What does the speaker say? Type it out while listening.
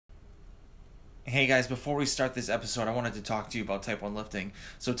Hey guys, before we start this episode, I wanted to talk to you about Type 1 Lifting.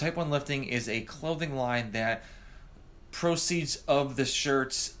 So Type 1 Lifting is a clothing line that proceeds of the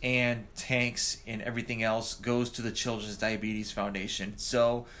shirts and tanks and everything else goes to the Children's Diabetes Foundation.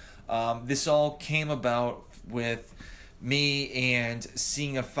 So this all came about with me and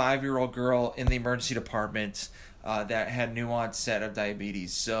seeing a 5-year-old girl in the emergency department that had new onset of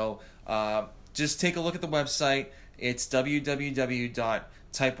diabetes. So just take a look at the website. It's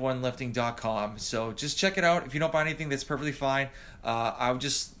www.type1lifting.com. So just check it out. If you don't buy anything, that's perfectly fine. I would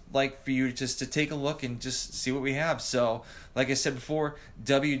just like for you just to take a look and just see what we have. So like I said before,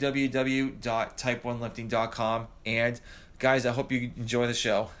 www.type1lifting.com. And guys, I hope you enjoy the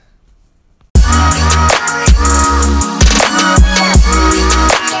show.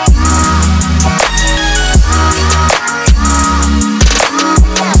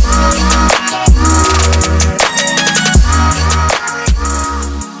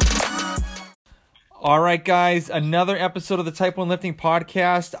 All right, guys, another episode of the Type 1 Lifting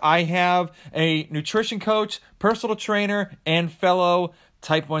Podcast. I have a nutrition coach, personal trainer, and fellow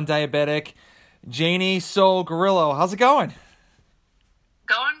Type 1 diabetic, Janie Soul Gorillo. How's it going?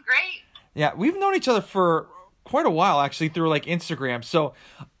 Going great. Yeah, we've known each other for quite a while, actually, through like Instagram. So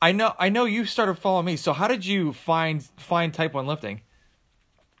I know you started following me. So how did you find Type 1 Lifting?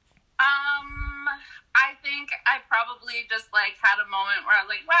 I think I probably just had a moment where I was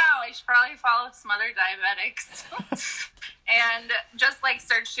like, wow, I should probably follow some other diabetics. And just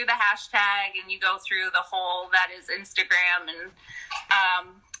search through the hashtag and you go through the whole that is Instagram. And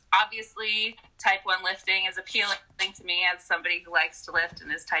obviously Type 1 lifting is appealing to me as somebody who likes to lift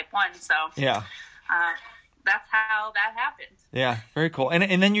and is Type 1. So yeah, that's how that happened. Yeah, very cool.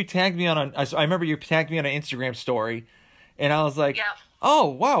 And then you tagged me I remember you tagged me on an Instagram story, and I was like, yep. Oh,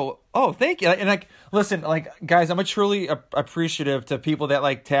 wow. Oh, thank you. And listen, guys, I'm a truly appreciative to people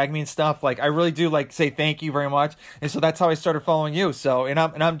that tag me and stuff. I really do say thank you very much. And so that's how I started following you. So, and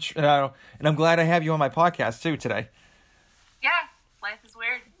I'm glad I have you on my podcast too today. Yeah. Life is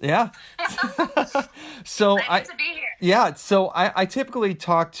weird. Yeah. So nice to be here. Yeah. So I typically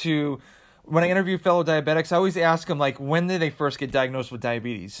talk to, when I interview fellow diabetics, I always ask them when did they first get diagnosed with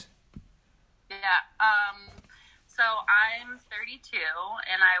diabetes? Yeah. So I'm 32,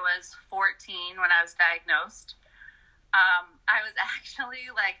 and I was 14 when I was diagnosed. I was actually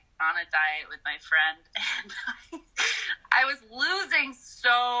on a diet with my friend, and I was losing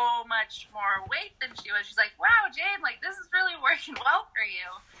so much more weight than she was. She's like, "Wow, Jane, this is really working well for you."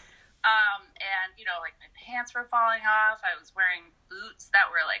 And my pants were falling off. I was wearing boots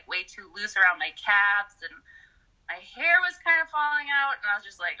that were way too loose around my calves, and my hair was kind of falling out, and I was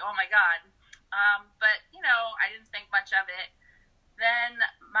just like, "Oh my God." But, I didn't think much of it. Then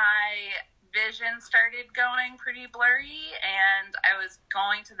my vision started going pretty blurry, and I was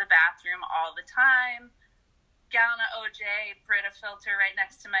going to the bathroom all the time. Gallon of OJ, Brita filter right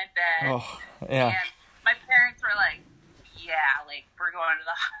next to my bed. Oh, yeah. And my parents were like, yeah, we're going to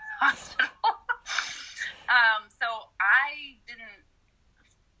the hospital. So I didn't,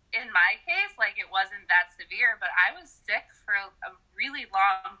 in my case, it wasn't that severe, but I was sick for a really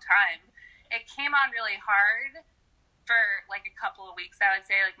long time. It came on really hard for a couple of weeks, I would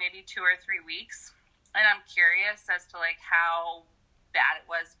say, maybe 2 or 3 weeks. And I'm curious as to how bad it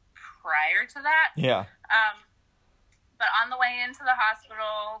was prior to that. Yeah. But on the way into the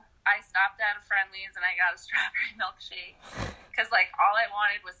hospital, I stopped at a Friendly's and I got a strawberry milkshake because all I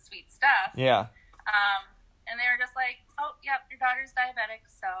wanted was sweet stuff. Yeah. And they were just like, oh, yep, your daughter's diabetic.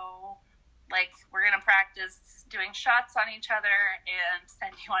 So we're going to practice doing shots on each other and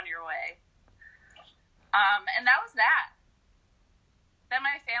send you on your way. And that was that. Then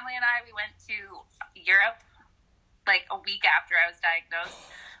my family and I, we went to Europe a week after I was diagnosed.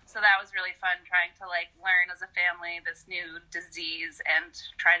 So that was really fun trying to learn as a family this new disease and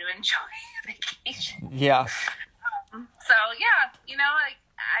try to enjoy vacation. Yeah. So yeah,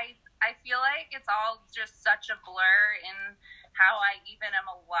 I feel like it's all just such a blur in how I even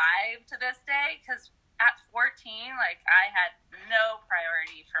am alive to this day. Because at 14, I had no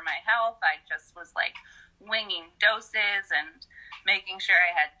priority for my health. I just was winging doses and making sure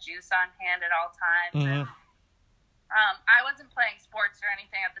I had juice on hand at all times. Mm-hmm. I wasn't playing sports or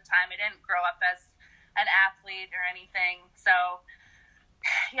anything at the time. I didn't grow up as an athlete or anything. So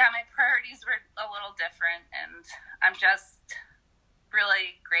yeah, my priorities were a little different, and I'm just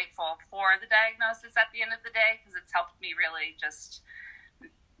really grateful for the diagnosis at the end of the day because it's helped me really just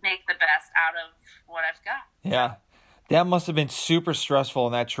make the best out of what I've got. Yeah. That must have been super stressful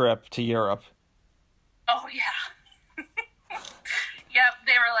in that trip to Europe. Oh, yeah. Yep,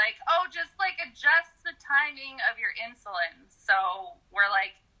 they were like, oh, just adjust the timing of your insulin. So we're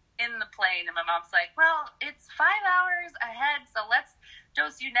in the plane morning, and my mom's like, well, it's 5 hours ahead, so let's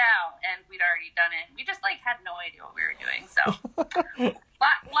dose you now. And we'd already done it. We just, like, had no idea what we were doing. So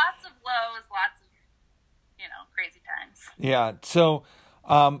lots of lows, lots of, crazy times. Yeah. So,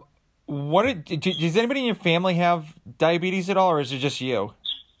 does anybody in your family have diabetes at all, or is it just you?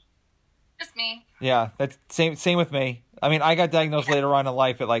 Just me. Yeah, that's same with me. I mean, I got diagnosed later on in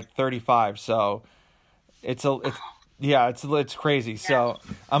life at like 35, so it's crazy. Yeah. So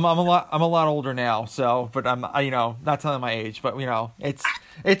I'm a lot older now. So, but I'm not telling my age, but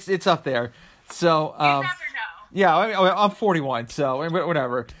it's up there. So you never know. Yeah, I'm 41, so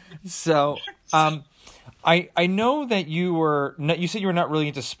whatever. So I know that you said you were not really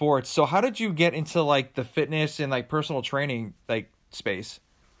into sports. So how did you get into like the fitness and like personal training like space?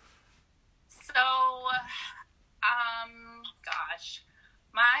 So, gosh,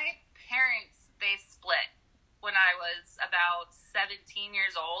 my parents, they split when I was about 17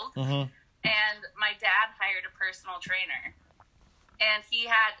 years old. Mm-hmm. And my dad hired a personal trainer. And he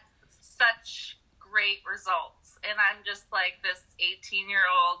had such great results. And I'm just like this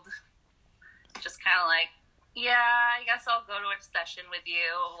 18-year-old, just kind of like, yeah, I guess I'll go to a session with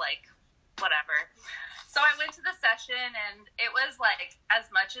you, like, whatever. So I went to the session, and it was like,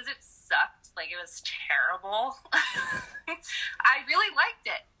 as much as it sucked, like, it was terrible, I really liked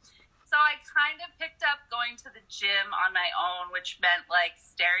it. So I kind of picked up going to the gym on my own, which meant, like,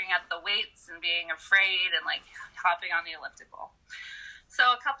 staring at the weights and being afraid and, like, hopping on the elliptical.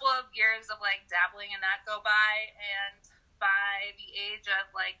 So a couple of years of, like, dabbling in that go by, and by the age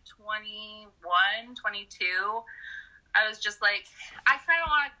of, like, 21, 22, I was just like, I kind of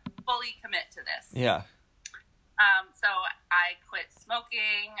want to fully commit to this. Yeah. So I quit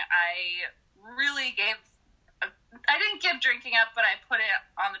smoking. I didn't give drinking up, but I put it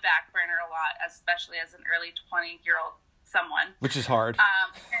on the back burner a lot, especially as an early 20-year-old someone. Which is hard.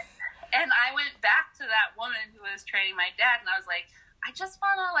 And I went back to that woman who was training my dad, and I was like, I just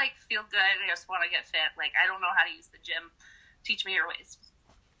want to, like, feel good. I just want to get fit. Like, I don't know how to use the gym. Teach me your ways.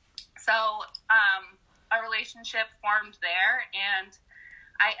 So a relationship formed there, and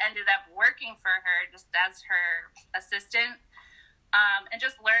I ended up working for her just as her assistant, and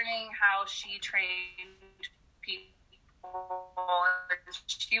just learning how she trained people.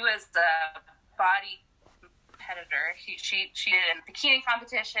 She was a body competitor. She did in bikini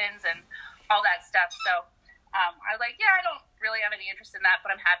competitions and all that stuff. So I was like, yeah, I don't really have any interest in that,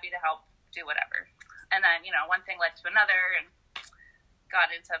 but I'm happy to help do whatever. And then, one thing led to another, and got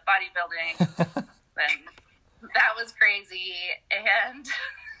into bodybuilding. And that was crazy. And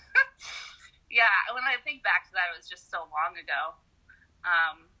yeah, when I think back to that, it was just so long ago.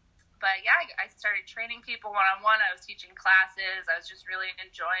 But yeah, I started training people one-on-one. I was teaching classes. I was just really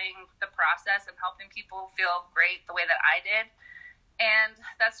enjoying the process and helping people feel great the way that I did. And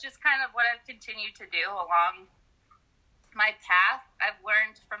that's just kind of what I've continued to do along my path. I've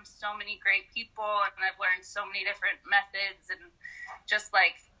learned from so many great people, and I've learned so many different methods, and just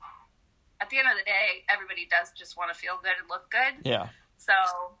like, at the end of the day, everybody does just want to feel good and look good. Yeah. So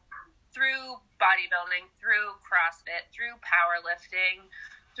through bodybuilding, through CrossFit, through powerlifting,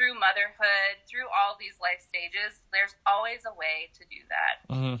 through motherhood, through all these life stages, there's always a way to do that.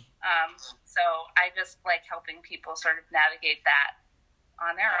 Mm-hmm. So I just like helping people sort of navigate that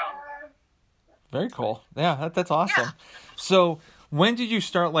on their own. Very cool. Yeah, that's awesome. Yeah. So when did you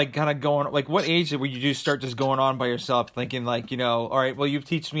start, like, kind of going, like, what age did you just start just going on by yourself, thinking, like, all right, well, you've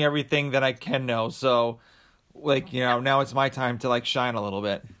taught me everything that I can know, so, like, now it's my time to, like, shine a little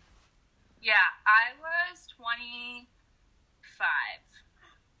bit? Yeah, I was 25.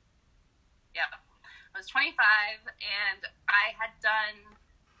 Yeah, I was 25, and I had done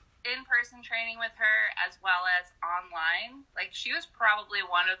in-person training with her as well as online. Like, she was probably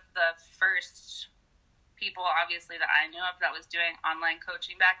one of the first people, obviously, that I knew of that was doing online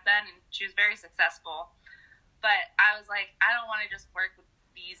coaching back then, and she was very successful. But I was like, I don't want to just work with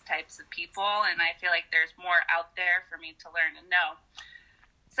these types of people, and I feel like there's more out there for me to learn and know.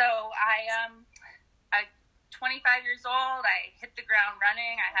 So I'm 25 years old. I hit the ground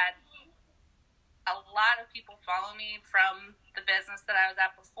running. I had a lot of people follow me from the business that I was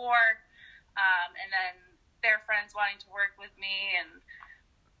at before, and then their friends wanting to work with me, and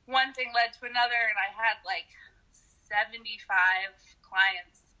one thing led to another, and I had like 75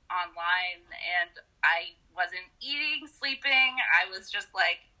 clients online, and I wasn't eating, sleeping. I was just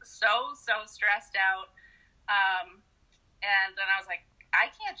like so stressed out, and then I was like, I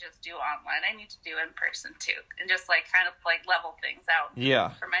can't just do online. I need to do in person too, and just like kind of like level things out.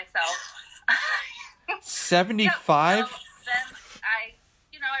 Yeah. For myself. 75? Yeah, so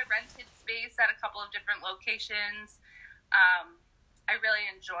then I rented space at a couple of different locations. I really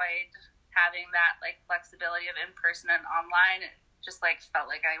enjoyed having that like flexibility of in person and online, it just like felt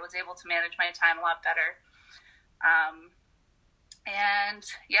like I was able to manage my time a lot better. And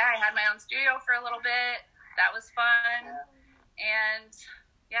yeah, I had my own studio for a little bit. That was fun. And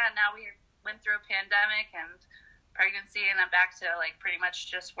yeah, now we went through a pandemic and pregnancy, and I'm back to like pretty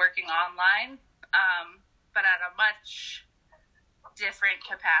much just working online, but at a much different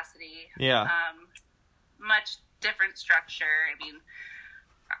capacity. Yeah. Much different structure. I mean,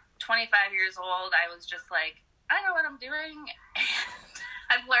 25 years old, I was just like, I know what I'm doing. And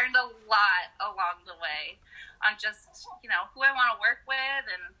I've learned a lot along the way on just, you know, who I want to work with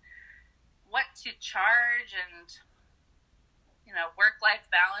and what to charge and, you know, work-life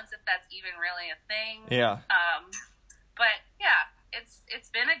balance, if that's even really a thing. Yeah. But yeah, it's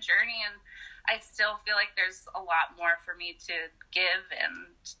been a journey, and I still feel like there's a lot more for me to give and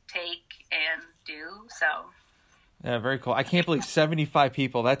take and do. So. Yeah, very cool. I can't believe 75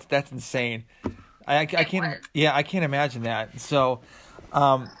 people. That's insane. I can't. Yeah, I can't imagine that. So,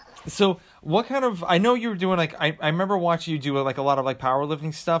 so what kind of? I know you were doing like I remember watching you do like a lot of like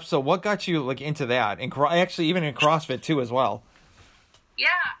powerlifting stuff. So what got you like into that? And actually even in CrossFit too as well. Yeah,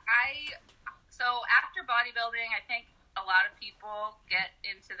 so after bodybuilding, I think a lot of people get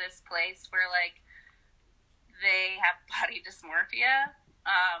into this place where like they have body dysmorphia,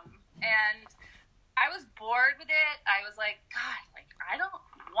 and I was bored with it. I was like, God, like I don't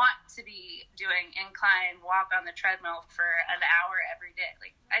want to be doing incline walk on the treadmill for an hour every day.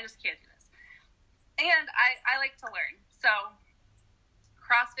 Like I just can't do this. And I like to learn. So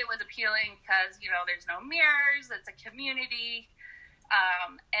CrossFit was appealing because, you know, there's no mirrors, it's a community,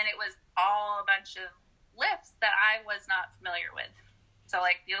 and it was all a bunch of lifts that I was not familiar with. So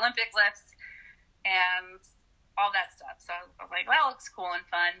like the Olympic lifts and all that stuff. So I was like, well, it looks cool and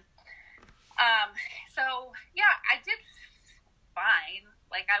fun. So yeah, I did fine.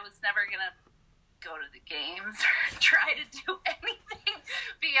 Like I was never going to go to the games or try to do anything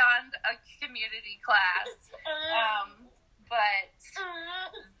beyond a community class. But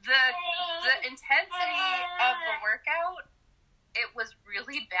the intensity of the workout, it was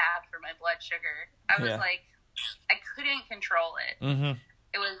really bad for my blood sugar. I was like, I couldn't control it. Mm-hmm.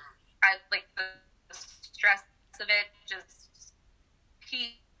 It was, like the stress of it just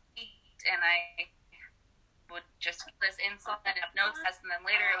peaked, and I would just put this insulin and have no test, and then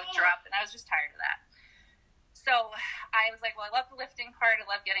later it would drop, and I was just tired of that. So I was like, well, I love the lifting part. I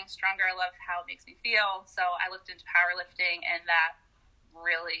love getting stronger. I love how it makes me feel. So I looked into powerlifting, and that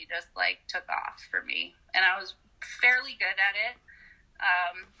really just like took off for me. And I was fairly good at it.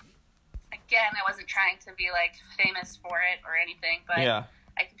 Again, I wasn't trying to be like famous for it or anything, but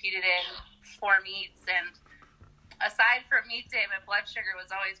I competed in 4 meets, and aside from meet day, my blood sugar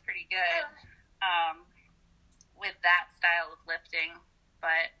was always pretty good with that style of lifting.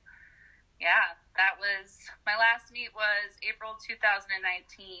 But yeah, that was my last meet was April 2019.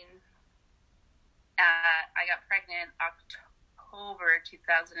 I got pregnant October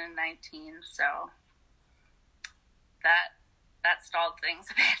 2019, so that stalled things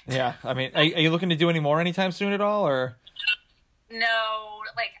a bit. Yeah, I mean, are you looking to do any more anytime soon at all, or? No,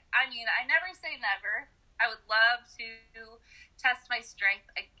 like, I mean, I never say never. I would love to test my strength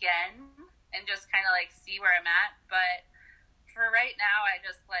again and just kind of like see where I'm at, but for right now, I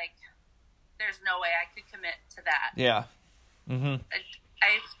just like, there's no way I could commit to that. Yeah. Mm-hmm.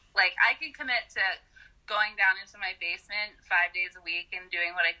 I can commit to going down into my basement 5 days a week and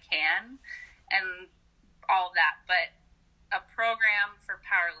doing what I can and all of that, but a program for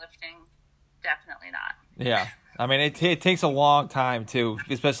powerlifting, definitely not. Yeah. I mean, it takes a long time too,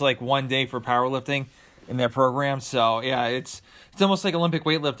 especially like 1 day for powerlifting in their program. So yeah, it's almost like Olympic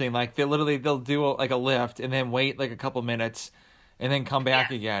weightlifting. Like they'll do like a lift and then wait like a couple minutes and then come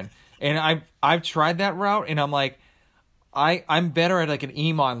back again. And I've tried that route, and I'm like, I'm better at like an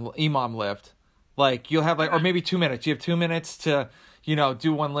EMOM lift. Like you'll have like, or maybe 2 minutes. You have 2 minutes to, you know,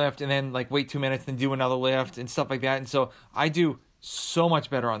 do one lift and then like wait 2 minutes and do another lift and stuff like that. And so I do so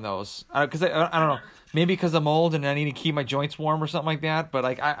much better on those because I don't know, maybe because I'm old and I need to keep my joints warm or something like that. But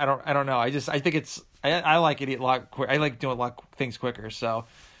like I don't know. I think I like it a lot quick. I like doing a lot of things quicker. So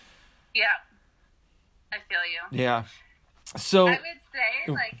yeah, I feel you. Yeah. So I would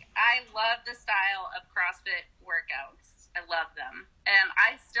say like I love the style of CrossFit workouts. I love them, and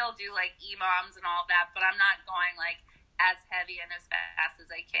I still do like EMOMs and all that, but I'm not going like as heavy and as fast as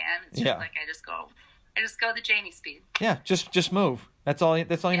I can. It's just like I just go the Jamie speed. Yeah, just move. That's all you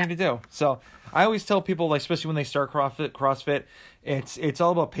need to do. So I always tell people, like, especially when they start CrossFit, it's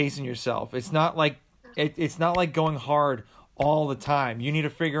all about pacing yourself. It's not like going hard all the time. You need to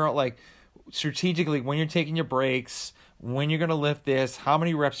figure out like strategically when you're taking your breaks, when you're gonna lift this, how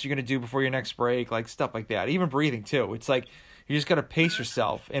many reps you're gonna do before your next break, like stuff like that. Even breathing too. It's like you just gotta pace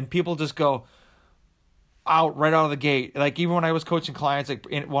yourself, and people just go right out of the gate. Like even when I was coaching clients like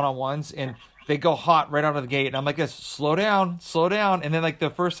in one-on-ones, and they go hot right out of the gate, and I'm like, this, slow down, and then like the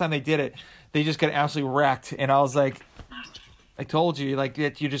first time they did it, they just got absolutely wrecked, and I was like, I told you, like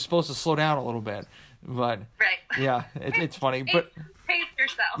you're just supposed to slow down a little bit, but right. Yeah, it's funny, but pace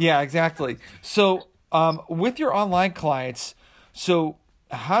yourself. Yeah, exactly. So, with your online clients, so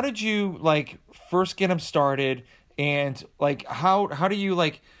how did you like first get them started, and like how do you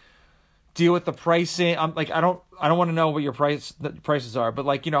like deal with the pricing? I'm like, I don't want to know what your prices are, but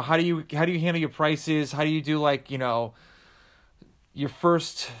like, you know, how do you handle your prices? How do you do like, you know, your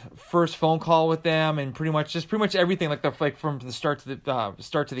first phone call with them, and pretty much everything like from the start to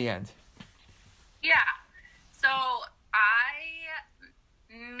the end. Yeah. So I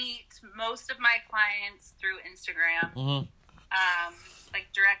meet most of my clients through Instagram, like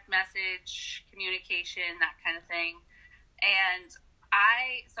direct message, communication, that kind of thing. And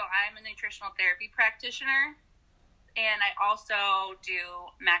I'm a nutritional therapy practitioner, and I also do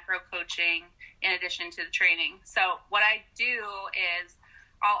macro coaching in addition to the training. So what I do is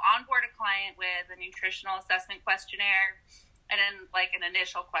I'll onboard a client with a nutritional assessment questionnaire, and then like an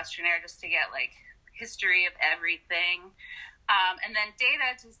initial questionnaire just to get like history of everything. And then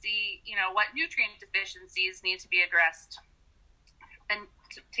data to see, you know, what nutrient deficiencies need to be addressed and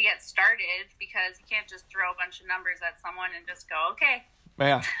to get started, because you can't just throw a bunch of numbers at someone and just go, okay.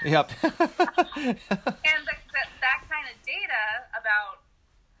 Yeah. Yep. And that kind of data about,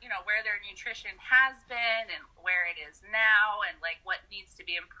 you know, where their nutrition has been and where it is now and like what needs to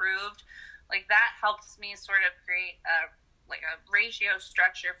be improved, like that helps me sort of create a ratio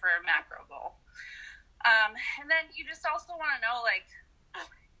structure for a macro goal. And then you just also want to know like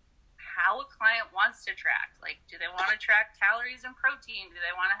how a client wants to track. Like, do they want to track calories and protein? Do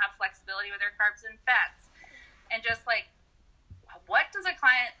they want to have flexibility with their carbs and fats? And just like, what does a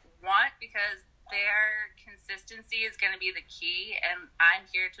client want? Because their consistency is going to be the key, and I'm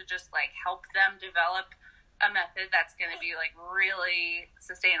here to just like help them develop a method that's going to be like really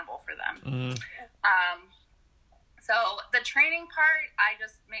sustainable for them. So the training part, I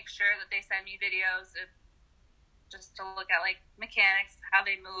just make sure that they send me videos just to look at like mechanics, how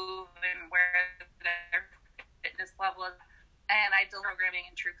they move, and where their fitness level is. And I do programming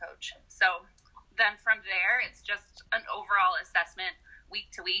in TrueCoach. So then from there, it's just an overall assessment week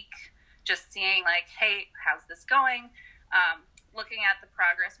to week, just seeing like, hey, how's this going? Looking at the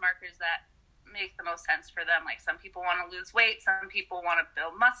progress markers that make the most sense for them. Like some people want to lose weight, some people want to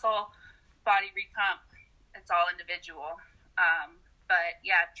build muscle, body recomp. It's all individual. But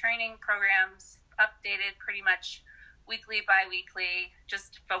yeah, training programs updated pretty much weekly, bi-weekly,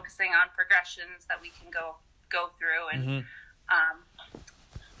 just focusing on progressions that we can go through. And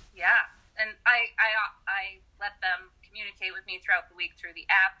yeah, and I let them communicate with me throughout the week through the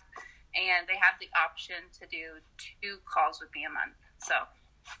app, and they have the option to do 2 calls with me a month. So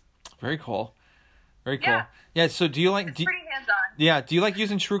very cool. Yeah, so do you like pretty hands-on. Yeah, do you like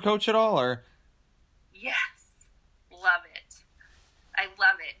using TrueCoach at all, or? Yes, love it. I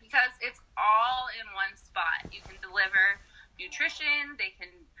love it because it's all in one spot. You can deliver nutrition. They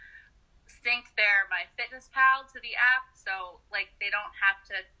can sync their MyFitnessPal to the app, so like they don't have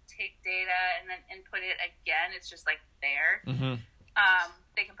to take data and then input it again. It's just like there.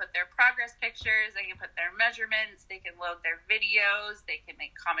 They can put their progress pictures. They can put their measurements. They can load their videos. They can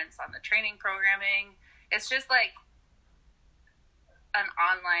make comments on the training programming. It's just like an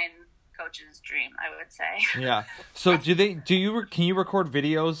online coach's dream, I would say. Yeah. So can you record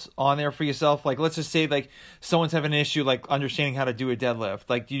videos on there for yourself? Like, let's just say like someone's having an issue, like understanding how to do a deadlift.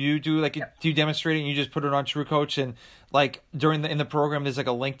 Like, do you demonstrate it and you just put it on TrueCoach, and like in the program, there's like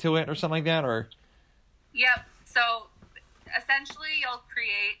a link to it or something like that, or? Yep. So essentially you'll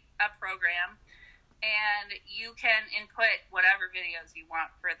create a program and you can input whatever videos you want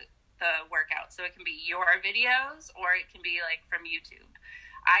for the workout. So it can be your videos or it can be like from YouTube.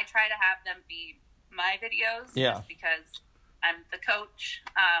 I try to have them be my videos just because I'm the coach.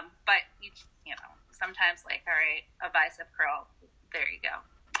 But you know, sometimes like, all right, a bicep curl, there you go.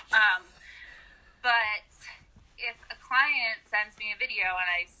 But if a client sends me a video and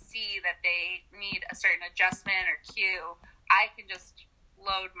I see that they need a certain adjustment or cue, I can just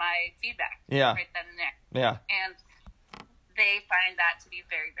load my feedback right then and there. Yeah. And they find that to be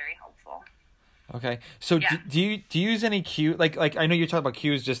very, very helpful. Okay. So do you use any cues? Like I know you talked about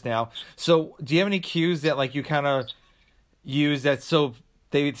cues just now. So do you have any cues that like you kind of use that so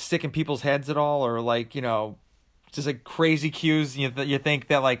they stick in people's heads at all, or like, you know, just like crazy cues you think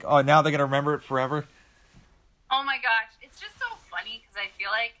that like, oh, now they're gonna remember it forever? Oh my gosh, I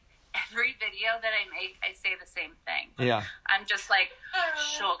feel like every video that I make, I say the same thing. Yeah. I'm just like,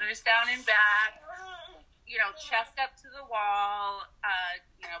 shoulders down and back, chest up to the wall,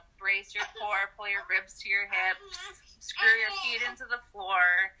 brace your core, pull your ribs to your hips, screw your feet into the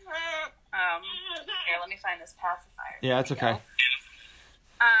floor. Here, let me find this pacifier. Yeah, it's okay.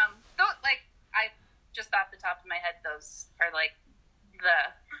 I just off the top of my head, those are like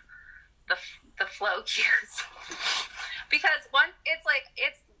the flow cues. Because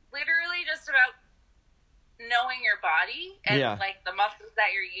it's literally just about knowing your body and like the muscles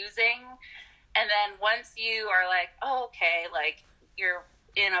that you're using. And then once you are like, oh, okay, like you're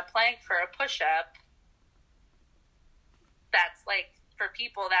in a plank for a push-up, that's like, for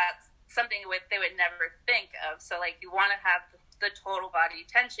people, that's something they would never think of. So like you want to have the total body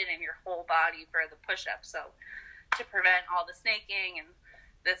tension in your whole body for the push-up. So to prevent all the snaking and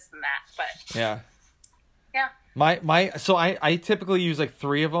this and that. But yeah. So I typically use like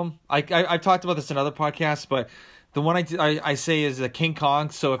 3 of them. I've talked about this in other podcasts, but the one I say is a King Kong.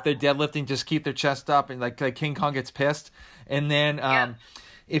 So if they're deadlifting, just keep their chest up, and like King Kong gets pissed. And then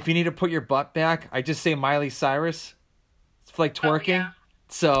if you need to put your butt back, I just say Miley Cyrus. It's like twerking. Oh, yeah.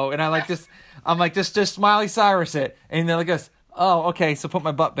 So, and I'm like, just Miley Cyrus it. And then like goes, oh, okay. So put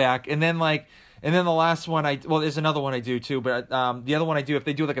my butt back. And then the last one there's another one I do too, but the other one I do, if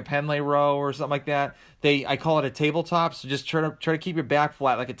they do like a Pendlay row or something like that, I call it a tabletop. So just try to keep your back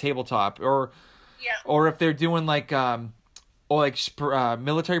flat like a tabletop, or if they're doing like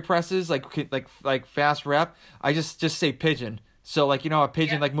military presses, like fast rep, I just say pigeon. So like, a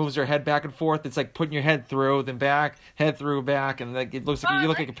pigeon like moves their head back and forth. It's like putting your head through, then back, head through, back, and like it looks like you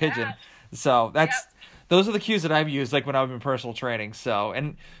look like a pigeon. So those are the cues that I've used like when I've been personal training. So,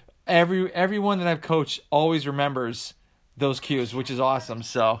 and everyone that I've coached always remembers those cues, which is awesome.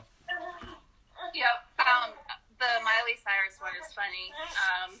 So. Yep. The Miley Cyrus one is funny.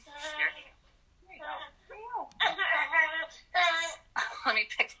 Here you go. Let me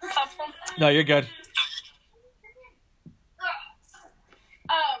pick a couple. No, you're good.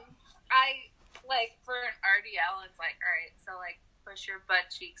 I for an RDL, it's like, all right, so like push your butt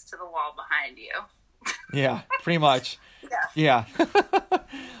cheeks to the wall behind you. Yeah, pretty much. Yeah.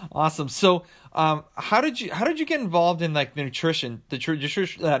 Awesome. So, how did you get involved in like the nutrition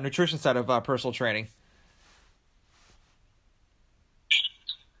side of personal training?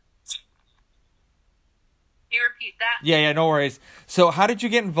 Can you repeat that? Yeah, no worries. So, how did you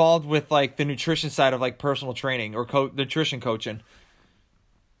get involved with like the nutrition side of like personal training or nutrition coaching?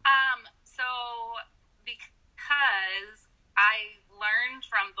 So because I learned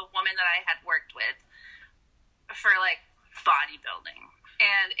from the woman that I had worked with for like bodybuilding,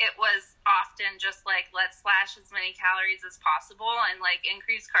 and it was often just like, let's slash as many calories as possible and like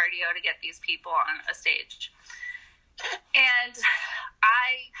increase cardio to get these people on a stage. And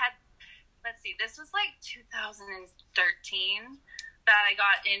I had, this was like 2013 that I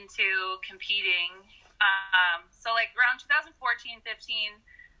got into competing. So like around 2014, 15,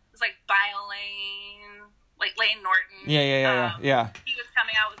 it was like BioLane, like Lane Norton. Yeah. He was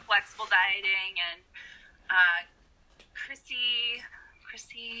coming out with flexible dieting, and Chrissy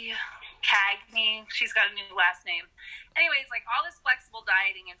Cagney, she's got a new last name. Anyways, like all this flexible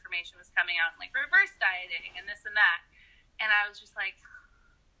dieting information was coming out, and like reverse dieting and this and that. And I was just like,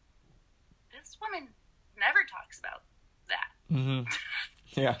 this woman never talks about that. Mm-hmm.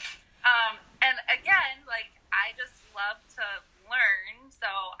 Yeah. And again, like I just love to learn, so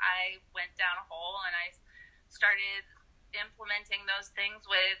I went down a hole and I started implementing those things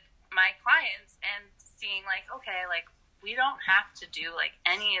with my clients and seeing like, okay, like we don't have to do like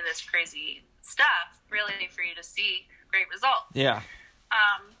any of this crazy stuff really for you to see great results. Yeah.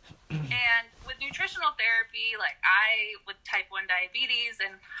 And with nutritional therapy, like I, with type 1 diabetes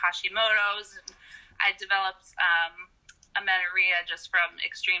and Hashimoto's, I developed amenorrhea just from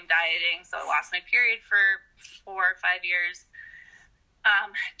extreme dieting. So I lost my period for 4 or 5 years.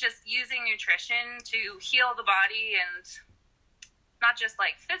 Just using nutrition to heal the body, and not just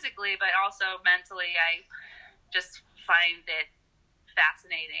like physically, but also mentally. I just find it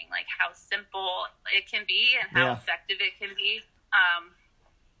fascinating, like how simple it can be and how effective it can be.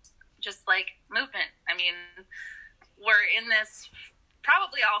 Just like movement. I mean, we're in this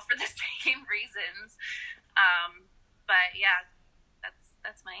probably all for the same reasons. But yeah,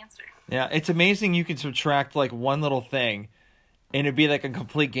 that's my answer. Yeah, it's amazing you can subtract like one little thing and it'd be like a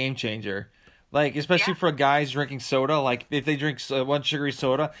complete game changer. Like, especially for guys drinking soda, like if they drink one sugary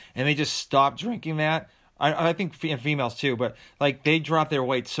soda and they just stop drinking that, I think females too, but like they drop their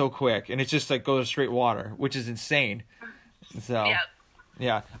weight so quick and it's just like goes straight water, which is insane. So,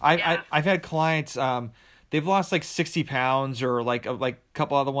 yeah, I've had clients they've lost like 60 pounds or like a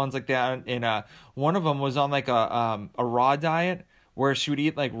couple other ones like that. And one of them was on like a raw diet where she would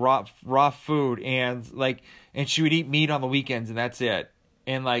eat like raw food and she would eat meat on the weekends and that's it.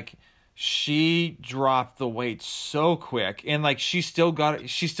 And like she dropped the weight so quick and like she still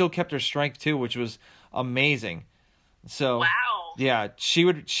kept her strength too, which was amazing. So wow. Yeah, she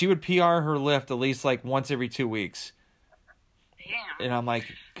would PR her lift at least like once every 2 weeks. Damn. And I'm like,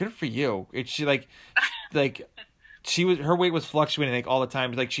 good for you. She like her weight was fluctuating like all the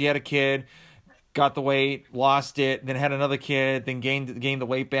time. Like she had a kid, got the weight, lost it, then had another kid, then gained the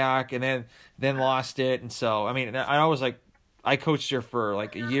weight back, and then lost it. And so I mean, I coached her for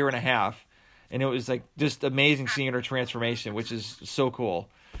like a year and a half, and it was like just amazing seeing her transformation, which is so cool.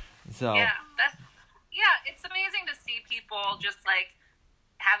 So it's amazing to see people just like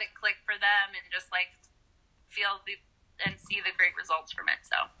have it click for them and just like and see the great results from it.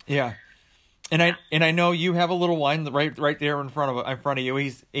 So yeah, and I know you have a little one right there in front of you.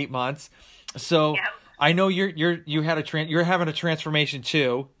 He's 8 months, so yeah. I know you're having a transformation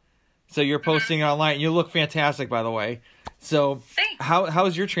too. So you're posting it online. You look fantastic, by the way. So thanks.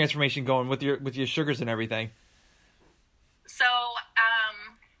 How's your transformation going with your sugars and everything? So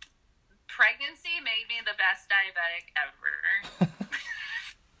pregnancy made me the best diabetic ever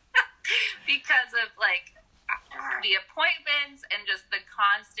because of like the appointments and just the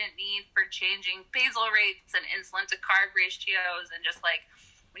constant need for changing basal rates and insulin to carb ratios, and just like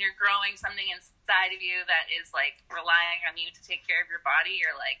when you're growing something inside of you that is like relying on you to take care of your body,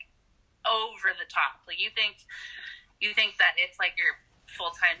 you're like over the top. Like you think that it's like your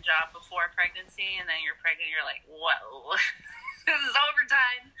full-time job before pregnancy, and then you're pregnant, you're like, whoa, this is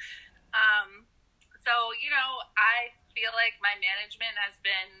overtime. So, I feel like my management has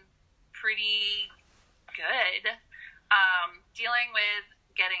been pretty good. Dealing with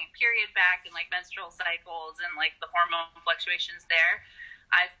getting a period back and like menstrual cycles and like the hormone fluctuations there.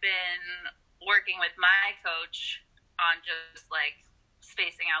 I've been working with my coach on just like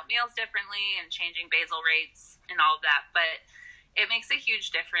spacing out meals differently and changing basal rates and all of that. But it makes a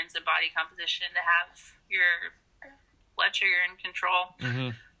huge difference in body composition to have your blood sugar in control.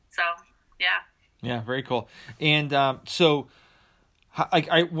 Mm-hmm. So, yeah. Yeah, very cool. And so, do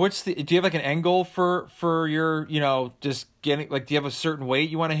you have like an end goal for your, just getting, like, do you have a certain weight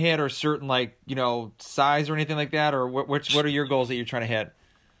you want to hit or a certain like, size or anything like that? Or what are your goals that you're trying to hit?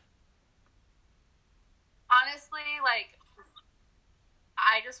 Honestly, like,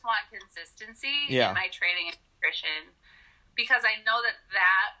 I just want consistency in my training and nutrition, because I know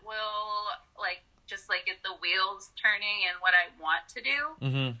that will like just like get the wheels turning in what I want to do.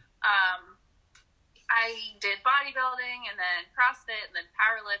 Mm-hmm. I did bodybuilding and then CrossFit and then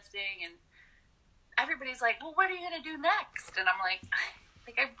powerlifting, and everybody's like, well, what are you going to do next? And I'm like,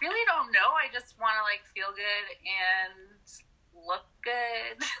 I really don't know. I just want to like feel good and look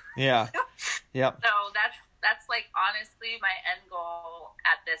good. Yeah. Yep. So that's like honestly my end goal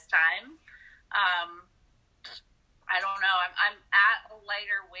at this time. I don't know. I'm at a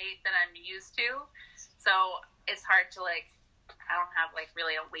lighter weight than I'm used to, so it's hard to like. I don't have like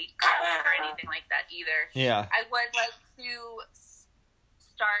really a weight goal or anything like that either. Yeah. I would like to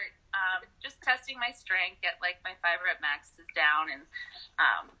start just testing my strength, get like my 5 rep maxes down, and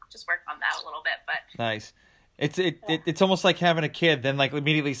just work on that a little bit. But nice. It's almost like having a kid. Then like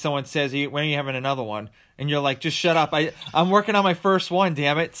immediately someone says, "When are you having another one?" And you're like, "Just shut up! I'm working on my first one.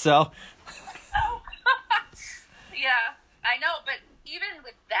 Damn it!" So. Yeah, I know, but even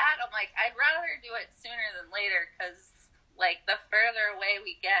with that, I'm like, I'd rather do it sooner than later, because like the further away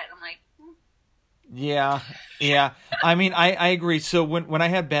we get, I'm like. Yeah. I mean, I agree. So when I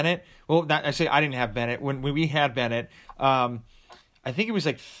had Bennett, I didn't have Bennett. When we had Bennett, I think it was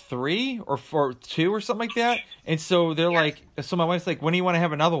like 3 or 4, 2 or something like that. And so they're like, so my wife's like, when do you want to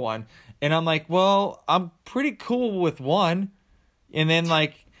have another one? And I'm like, well, I'm pretty cool with one. And then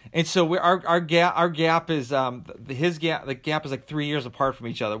like, and so our gap is the gap is like 3 years apart from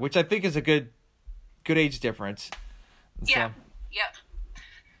each other, which I think is a good age difference. Yeah. So, yep.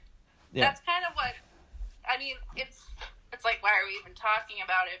 Yeah. That's kind of what I mean. It's like, why are we even talking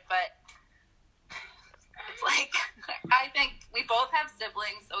about it? But it's like, I think we both have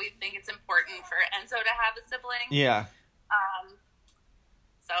siblings, so we think it's important for Enzo to have a sibling. Yeah.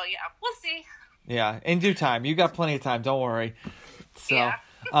 So yeah, we'll see. Yeah, in due time. You got plenty of time. Don't worry. So, yeah.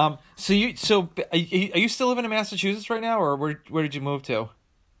 So are you still living in Massachusetts right now, or where did you move to?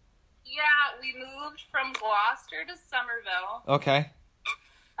 Yeah, we moved from Gloucester to Somerville. Okay.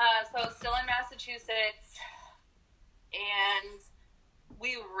 So still in Massachusetts, and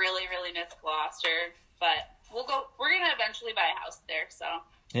we really, really miss Gloucester, but we're gonna eventually buy a house there. So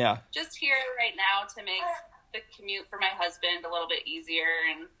Yeah. just here right now to make the commute for my husband a little bit easier.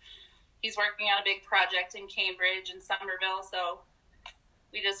 And he's working on a big project in Cambridge and Somerville, so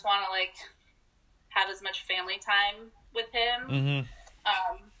we just want to like have as much family time with him.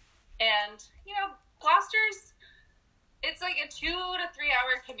 Mm-hmm. And you know, Gloucester's, it's like a 2 to 3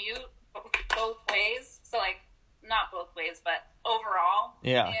 hour commute both ways. So like not both ways, but overall.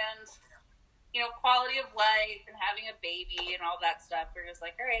 Yeah. And you know, quality of life and having a baby and all that stuff. We're just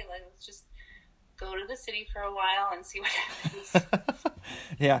like, all right, let's just go to the city for a while and see what happens.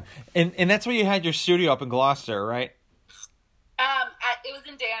 Yeah, and that's where you had your studio up in Gloucester, right? It was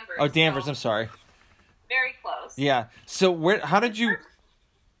in Danvers. Oh, Danvers. So I'm sorry. very close. Yeah. So how did you?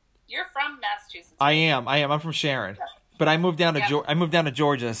 You're from Massachusetts. I am. I'm from Sharon, but I moved down to Yeah. I moved down to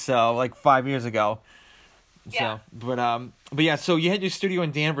Georgia, so like 5 years ago. So, Yeah. but yeah. So you had your studio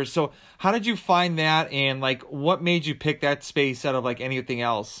in Danvers. So how did you find that, and like what made you pick that space out of like anything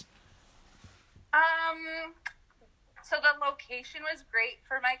else? So the location was great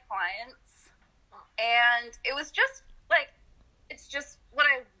for my clients, and it was just like, it's just what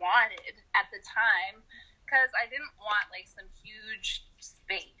I wanted at the time, because I didn't want like some huge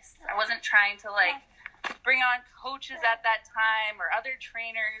space. I wasn't trying to like bring on coaches at that time or other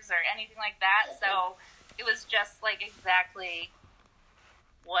trainers or anything like that. So it was just like exactly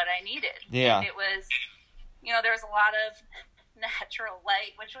what I needed. Yeah. And it was, you know, there was a lot of natural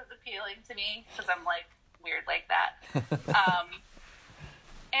light, which was appealing to me because I'm like weird like that.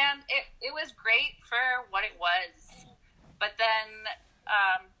 And it was great for what it was. But then,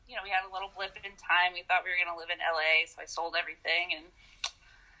 you know, we had a little blip in time. We thought we were going to live in LA, so I sold everything, and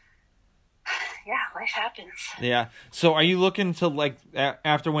yeah, life happens. Yeah. So are you looking to like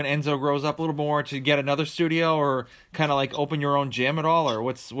after when Enzo grows up a little more to get another studio, or kind of like open your own gym at all, or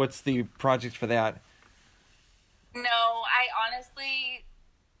what's the project for that? No, I honestly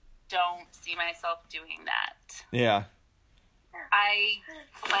don't see myself doing that. Yeah. I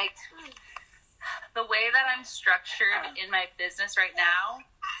like the way that I'm structured in my business right now.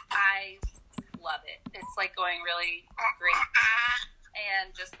 I love it. It's like going really great.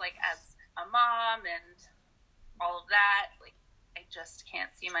 And just like as a mom and all of that, like I just can't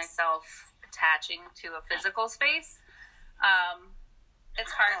see myself attaching to a physical space.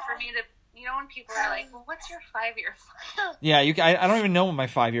 It's hard for me to, you know, when people are like, well, what's your 5-year plan? Yeah, I don't even know what my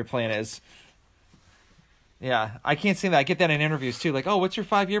 5-year plan is. Yeah, I can't say that. I get that in interviews too. Like, oh, what's your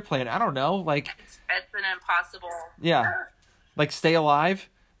 5-year plan? I don't know. Like, it's an impossible. Yeah, like stay alive.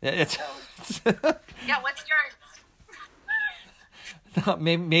 It's yeah. What's yours?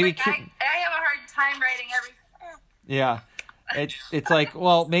 maybe. Like, I have a hard time writing everything. Yeah, it's like,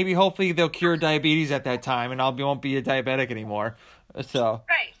 well, maybe hopefully they'll cure diabetes at that time, and won't be a diabetic anymore. So,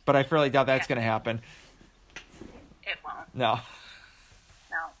 right. But I fairly doubt that's going to happen. It won't. No.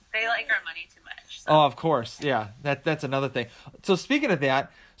 No, they like our money too much. So. Oh, of course. Yeah, that's another thing. So speaking of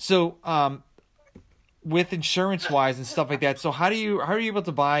that, so with insurance wise and stuff like that, so how are you able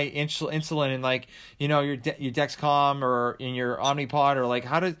to buy insulin and like, you know, your Dexcom or in your Omnipod, or like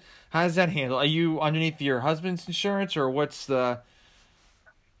how does that handle? Are you underneath your husband's insurance, or what's the?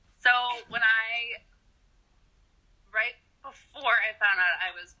 So when right before I found out I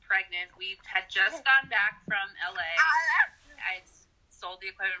was pregnant, we had just gone back from LA. I sold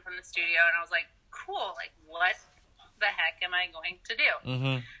the equipment from the studio, and I was like, cool, like what the heck am I going to do?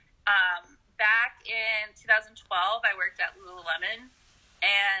 Mm-hmm. Back in 2012, I worked at Lululemon,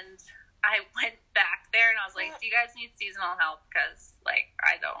 and I went back there, and I was like, do you guys need seasonal help? Because, like,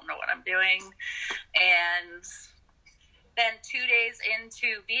 I don't know what I'm doing. And then 2 days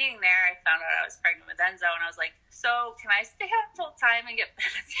into being there, I found out I was pregnant with Enzo, and I was like, so can I stay on full time and get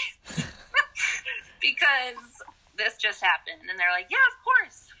benefits? Because this just happened. And they're like, yeah, of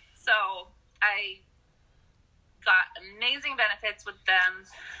course. So I got amazing benefits with them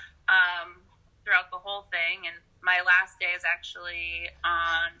throughout the whole thing. And my last day is actually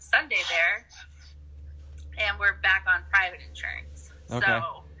on Sunday there. And we're back on private insurance. Okay.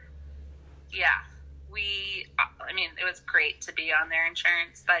 So, yeah. I mean, it was great to be on their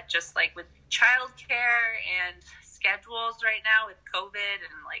insurance, but just like with childcare and schedules right now with COVID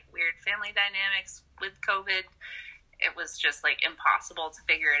and like weird family dynamics with COVID, it was just like impossible to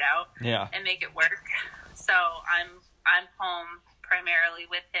figure it out and make it work. So I'm home primarily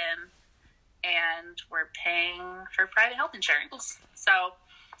with him, and we're paying for private health insurance. So,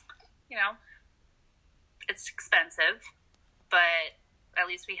 you know, it's expensive, but at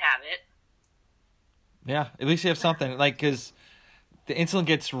least we have it. Yeah, at least you have something. Like, because the insulin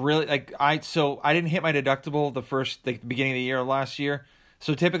gets really, like, I didn't hit my deductible the beginning of the year last year.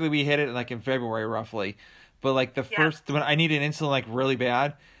 So typically we hit it like in February roughly. but like the first when I needed insulin like really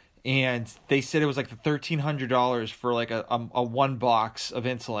bad, and they said it was like the $1,300 for like a one box of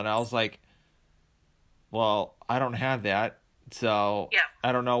insulin. I was like, well, I don't have that, so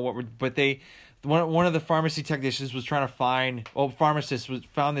I don't know what we're. But one of the pharmacy technicians was trying to find. Pharmacist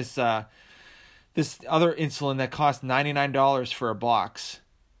found this this other insulin that cost $99 for a box,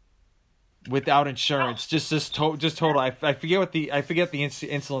 without insurance. Just total. I forget the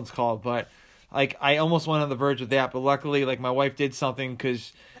insulin's called, but like I almost went on the verge of that. But luckily, like my wife did something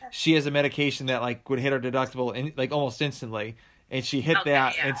because she has a medication that like would hit her deductible like almost instantly. And she hit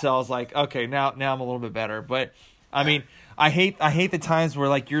that, and so I was like, okay, now I'm a little bit better. But I mean, I hate the times where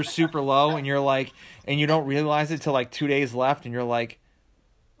like you're super low and you're like, and you don't realize it till like 2 days left, and you're like,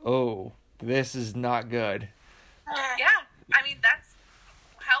 oh, this is not good. Yeah, I mean that's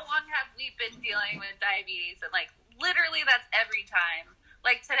how long have we been dealing with diabetes, and like literally that's every time.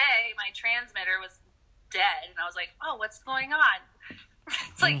 Like today, my transmitter was dead, and I was like, oh, what's going on?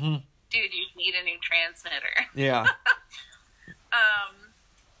 It's like, dude, you need a new transmitter. Yeah.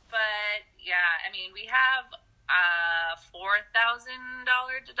 But yeah, I mean, we have $4,000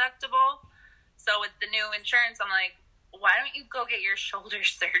 deductible. So with the new insurance, I'm like, why don't you go get your shoulder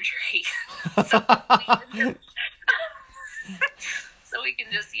surgery? so we can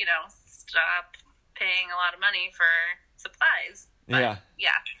just, stop paying a lot of money for supplies. But,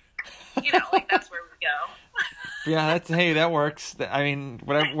 yeah. Like that's where we go. Yeah, that works. I mean,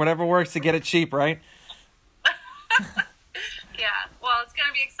 whatever works to get it cheap, right? Yeah, well, it's going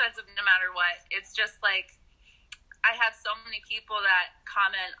to be expensive no matter what. It's just like I have so many people that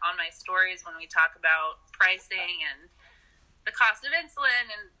comment on my stories when we talk about pricing and the cost of insulin.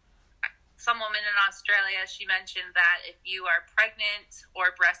 And some woman in Australia, she mentioned that if you are pregnant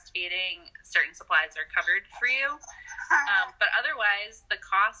or breastfeeding, certain supplies are covered for you. But otherwise, the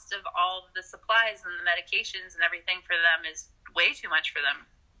cost of all of the supplies and the medications and everything for them is way too much for them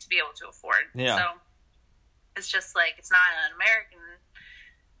to be able to afford. Yeah. So it's just like, it's not an American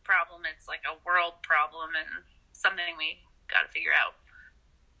problem. It's like a world problem and something we got to figure out.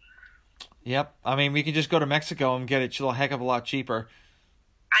 Yep. I mean, we can just go to Mexico and get it a heck of a lot cheaper.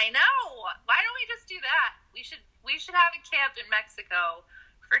 I know. Why don't we just do that? We should have a camp in Mexico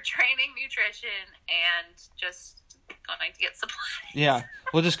for training, nutrition, and just going to get supplies. Yeah.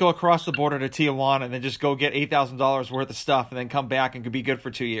 We'll just go across the border to Tijuana and then just go get $8,000 worth of stuff and then come back and could be good for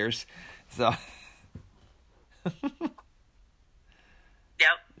 2 years. So... Yep.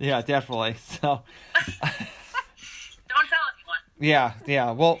 Yeah, definitely. So don't tell anyone.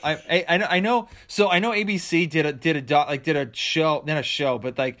 Yeah. Well, I know. So I know ABC did a show,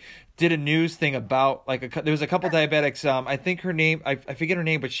 but like did a news thing about like there was a couple diabetics. I think her name I forget her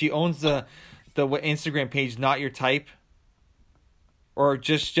name, but she owns the Instagram page Not Your Type, or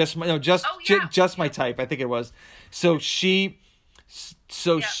just my type. I think it was. So she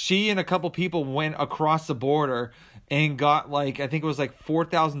and a couple people went across the border and got like, I think it was like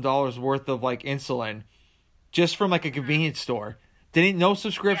 $4,000 worth of like insulin just from like a convenience store. No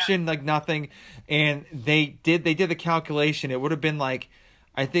subscription, like nothing. And they did the calculation. It would have been like,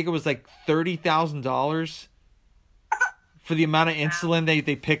 I think it was like $30,000 for the amount of insulin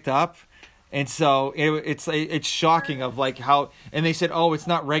they picked up. And so it's shocking of like how, and they said, oh, it's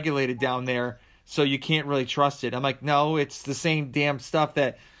not regulated down there, so you can't really trust it. I'm like, no, it's the same damn stuff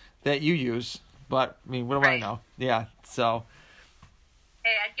that you use. But I mean, what do I know? Yeah. So.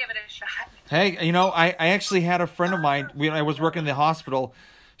 Hey, I'd give it a shot. Hey, I actually had a friend of mine. I was working in the hospital.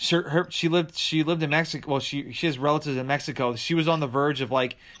 She lived in Mexico. Well, she has relatives in Mexico. She was on the verge of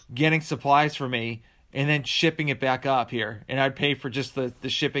like getting supplies for me and then shipping it back up here, and I'd pay for just the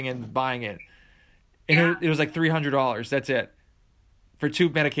shipping and buying it. And it was like $300. That's it for 2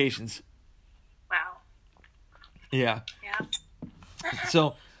 medications. Wow. Yeah. Yeah.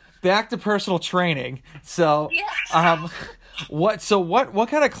 So, back to personal training. So, what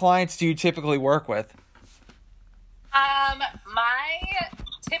kind of clients do you typically work with? My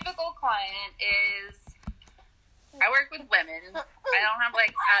typical client is, I work with women. I don't have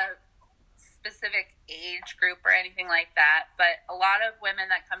like a specific age group or anything like that, but a lot of women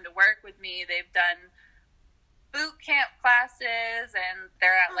that come to work with me, they've done boot camp classes and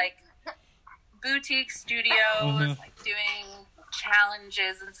they're at like boutique studios, like doing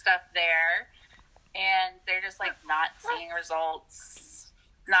challenges and stuff there, and they're just like not seeing results,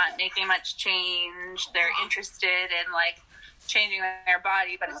 not making much change. They're interested in like changing their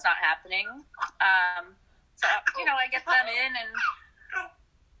body, but it's not happening. So I get them in and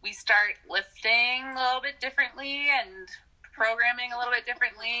we start lifting a little bit differently and programming a little bit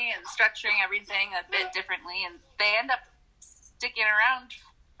differently and structuring everything a bit differently, and they end up sticking around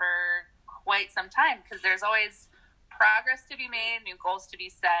for quite some time because there's always progress to be made, new goals to be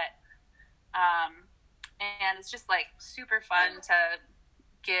set. And it's just like super fun to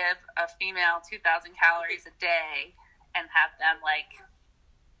give a female 2,000 calories a day and have them like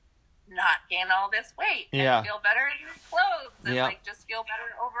not gain all this weight and feel better in their clothes and like just feel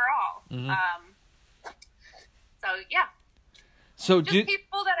better overall. So yeah. So just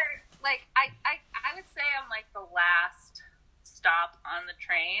people that are like, I would say I'm like the last stop on the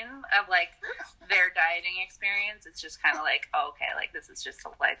train of like their dieting experience. It's just kind of like, oh, okay, like this is just a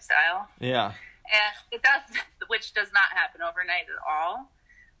lifestyle. Yeah. And it does, which does not happen overnight at all.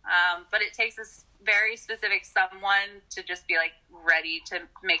 But it takes a very specific someone to just be like ready to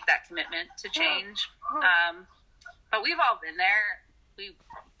make that commitment to change. But we've all been there.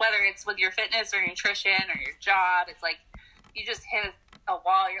 Whether it's with your fitness or nutrition or your job, it's like you just hit a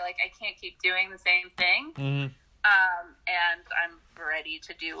wall. You're like, I can't keep doing the same thing. And I'm ready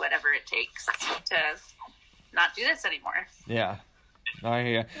to do whatever it takes to not do this anymore. Yeah. I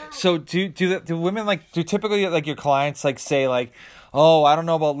hear you. So do women like, do typically like your clients like say like, oh, I don't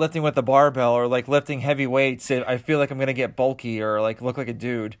know about lifting with the barbell or like lifting heavy weights. I feel like I'm going to get bulky or like look like a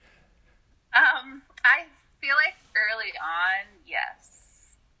dude. I feel like early on,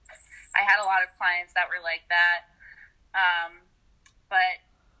 yes. I had a lot of clients that were like that. But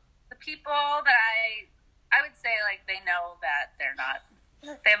the people that I would say like they know that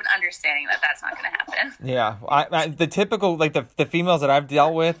they have an understanding that that's not going to happen. Yeah. The typical, like the females that I've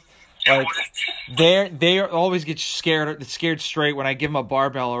dealt with, like they always get scared straight when I give them a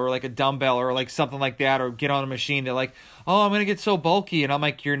barbell or like a dumbbell or like something like that or get on a machine. They're like, oh, I'm going to get so bulky. And I'm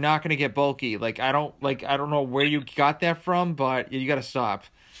like, you're not going to get bulky. Like, I don't know where you got that from, but you got to stop.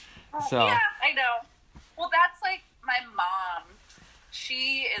 So. Yeah, I know. Well, that's like my mom.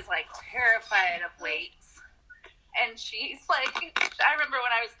 She is like terrified of weights. And she's like, I remember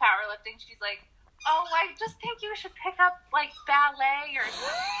when I was powerlifting, she's like, oh, I just think you should pick up like ballet or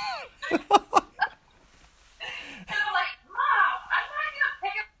something. And I'm like, Mom, I'm not going to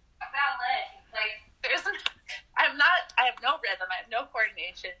pick up ballet. Like, I have no rhythm. I have no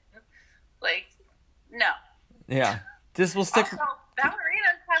coordination. Like, no. Yeah. Just we'll stick. Also,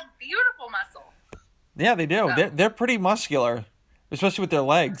 ballerinas have beautiful muscle. Yeah, they do. So. They're pretty muscular, especially with their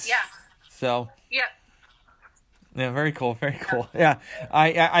legs. Yeah. So. Yeah. Yeah, very cool, very cool. Yeah,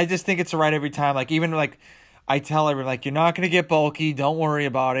 I just think it's right every time. Like even like I tell everyone, like you're not gonna get bulky. Don't worry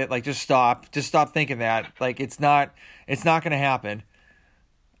about it. Like just stop thinking that. Like it's not gonna happen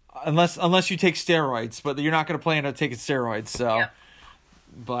unless you take steroids. But you're not gonna plan on taking steroids. So,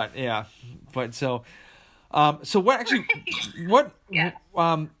 yeah. So what actually what yeah.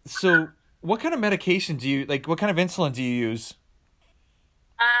 So what kind of medication do you like? What kind of insulin do you use?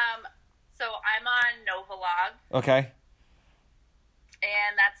 So I'm on Novolog. Okay. And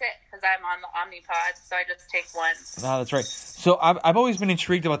that's it, because I'm on the Omnipod, so I just take one. Oh, that's right. So I've always been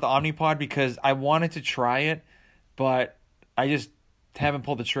intrigued about the Omnipod because I wanted to try it, but I just haven't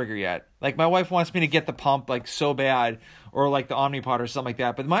pulled the trigger yet. Like my wife wants me to get the pump like so bad, or like the Omnipod or something like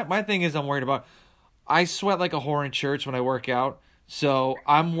that. But my thing is I'm worried about. I sweat like a whore in church when I work out, so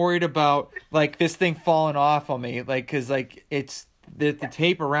I'm worried about like this thing falling off on me, like because like it's. The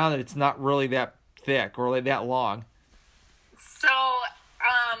tape around it, it's not really that thick or like that long. So,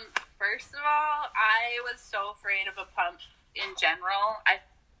 first of all, I was so afraid of a pump in general.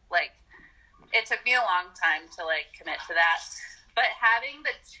 It took me a long time to like commit to that. But having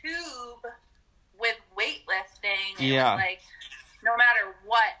the tube with weightlifting, yeah, like no matter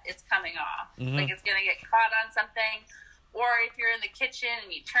what, it's coming off. Mm-hmm. Like it's gonna get caught on something. Or if you're in the kitchen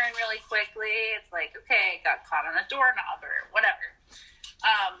and you turn really quickly, it's like, okay, got caught on a doorknob or whatever.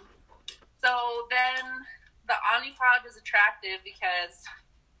 So then the Omnipod was attractive because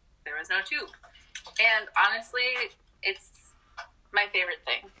there was no tube. And honestly, it's my favorite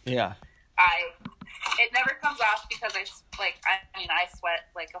thing. Yeah. It never comes off because I sweat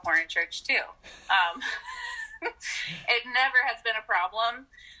like a whore in church too. It never has been a problem.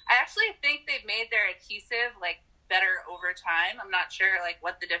 I actually think they've made their adhesive like better over time. I'm not sure like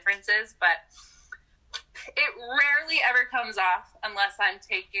what the difference is, but it rarely ever comes off unless I'm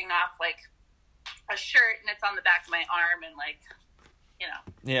taking off like a shirt and it's on the back of my arm and like,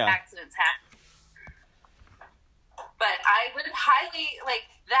 accidents happen. But I would highly like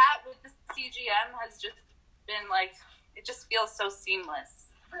that with the CGM has just been like, it just feels so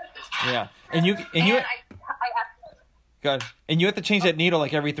seamless. Yeah. And you good. And you have to change that needle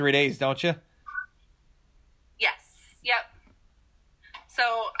like every 3 days, don't you? Yes. Yep. So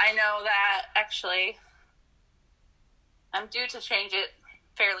I know that actually I'm due to change it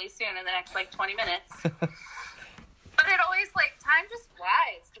fairly soon in the next like 20 minutes. But it always, like, time just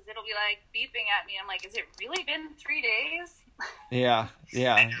flies, because it'll be, like, beeping at me. I'm like, has it really been 3 days? Yeah,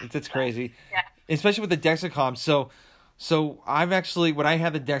 it's crazy. Yeah. Especially with the Dexcom. So I've actually, when I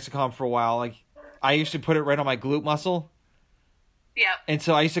had the Dexcom for a while, like, I used to put it right on my glute muscle. Yeah. And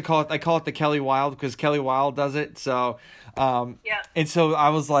so I used to call it the Kelly Wild, because Kelly Wild does it. So, Yeah. And so I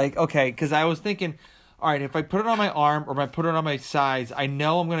was like, okay, because I was thinking, all right, if I put it on my arm or if I put it on my sides, I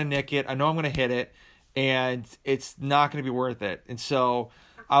know I'm going to nick it. I know I'm going to hit it, and it's not going to be worth it. And so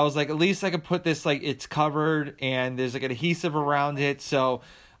I was like, at least I could put this, like, it's covered and there's like an adhesive around it. So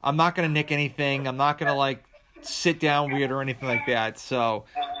I'm not going to nick anything. I'm not going to, like, sit down weird or anything like that. So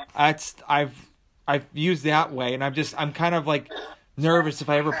I've used that way, and I'm kind of like nervous if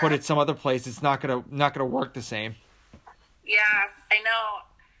I ever put it some other place, it's not gonna work the same. Yeah, I know.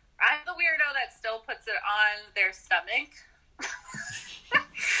 I'm the weirdo that still puts it on their stomach.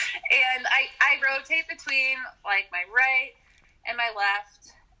 And I rotate between, like, my right and my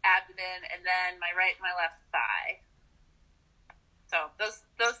left abdomen, and then my right and my left thigh. So those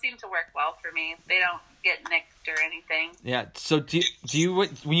seem to work well for me. They don't get nicked or anything. Yeah. So do you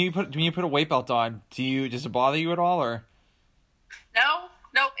when you put a weight belt on, does it bother you at all, or? No,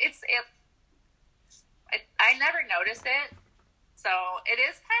 I never noticed it. So it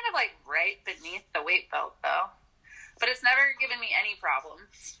is kind of like right beneath the weight belt, though. But it's never given me any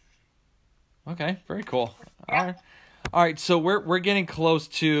problems. Okay, very cool. Yeah. All right. So we're getting close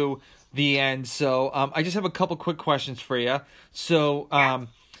to the end. So I just have a couple quick questions for you. So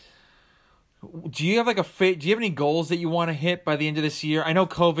do you have like do you have any goals that you want to hit by the end of this year? I know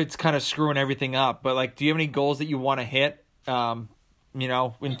COVID's kind of screwing everything up, but, like, do you have any goals that you want to hit? In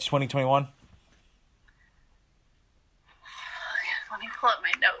 2021. Let me pull up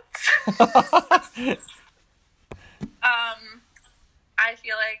my notes. I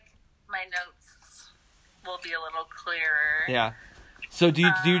feel like my notes will be a little clearer. Yeah. So do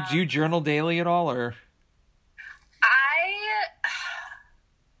you journal daily at all, or? I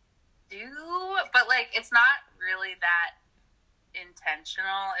do, but, like, it's not really that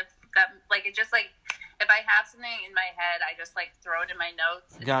intentional. If that, like, it just, like, if I have something in my head, I just, like, throw it in my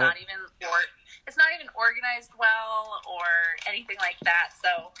notes. It's not even organized well or anything like that.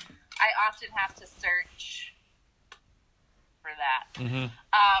 So I often have to search for that. Mm-hmm.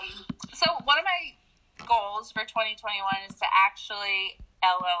 So one of my goals for 2021 is to actually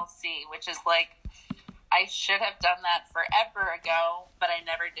LLC, which is, like, I should have done that forever ago, but I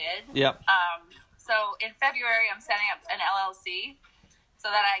never did. Yep. So in February, I'm setting up an LLC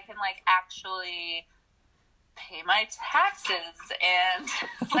so that I can, like, actually pay my taxes and,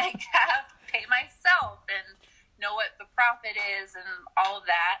 like, pay myself and know what the profit is and all of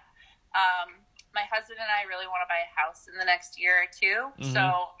that. My husband and I really want to buy a house in the next year or two. Mm-hmm.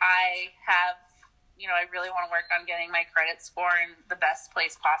 So I have, I really want to work on getting my credit score in the best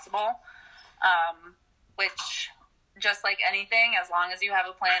place possible. Which, just like anything, as long as you have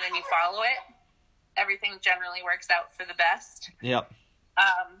a plan and you follow it, everything generally works out for the best. Yep.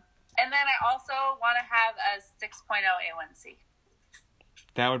 And then I also want to have a 6.0 A1C.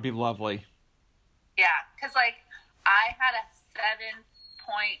 That would be lovely. Yeah, because, like, I had a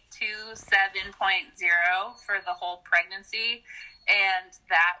 7.2, 7.0 for the whole pregnancy, and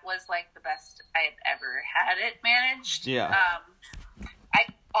that was, like, the best I had ever had it managed. Yeah. I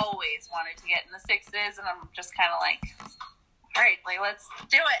always wanted to get in the sixes, and I'm just kind of like, all right, like, let's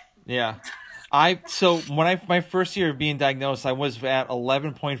do it. Yeah. So when my first year of being diagnosed, I was at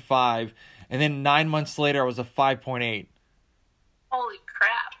 11.5, and then 9 months later, I was a 5.8. Holy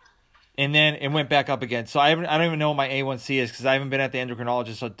crap. And then it went back up again. So I don't even know what my A1C is, because I haven't been at the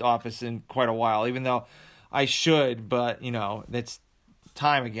endocrinologist's office in quite a while, even though I should, but, it's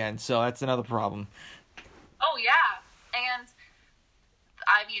time again. So that's another problem. Oh, yeah. And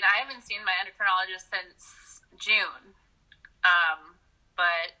I mean, I haven't seen my endocrinologist since June.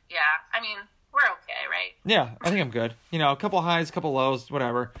 But yeah, I mean, we're okay, right? Yeah, I think I'm good. A couple highs, a couple lows,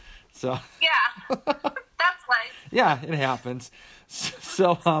 whatever. So yeah, that's life. Yeah, it happens.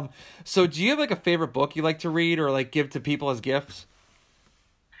 So do you have, like, a favorite book you like to read or, like, give to people as gifts?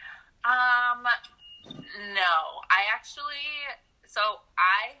 No,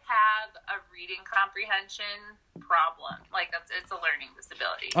 I have a reading comprehension problem. Like, it's a learning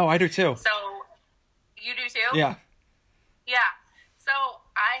disability. Oh, I do too. So, you do too? Yeah. Yeah. So,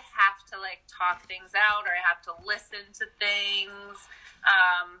 I have to, like, talk things out, or I have to listen to things.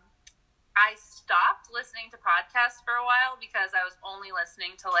 I stopped listening to podcasts for a while because I was only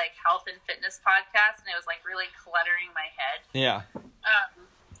listening to, like, health and fitness podcasts, and it was, like, really cluttering my head. Yeah.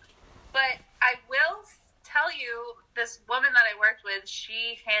 But I will tell you, this woman that I worked with,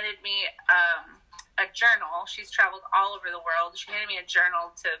 she handed me a a journal. She's traveled all over the world. She handed me a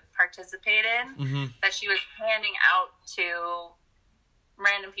journal to participate in that she was handing out to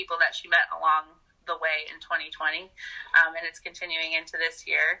random people that she met along the way in 2020. And it's continuing into this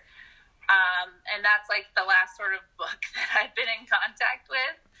year. And that's like the last sort of book that I've been in contact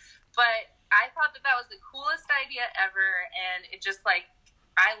with. But I thought that was the coolest idea ever. And it just like,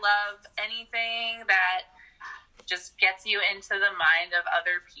 I love anything that just gets you into the mind of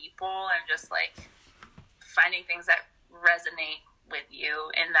other people and just like finding things that resonate with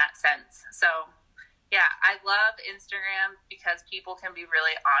you in that sense. So yeah, I love Instagram because people can be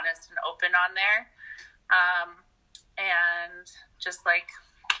really honest and open on there. And just like,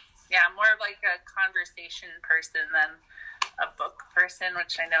 yeah, I'm more of like a conversation person than a book person,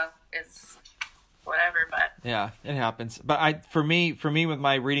 which I know is whatever, but yeah, it happens. But for me with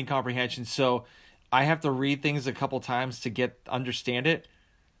my reading comprehension, so I have to read things a couple times to understand it.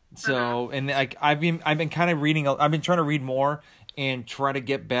 So and like I've been kind of reading. I've been trying to read more and try to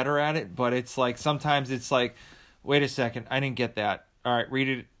get better at it. But it's like sometimes it's like, wait a second, I didn't get that. All right, read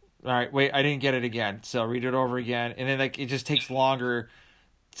it. All right, wait, I didn't get it again. So read it over again, and then like it just takes longer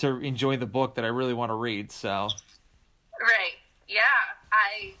to enjoy the book that I really want to read. So right, yeah,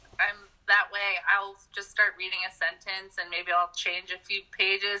 I'm that way. I'll just start reading a sentence and maybe I'll change a few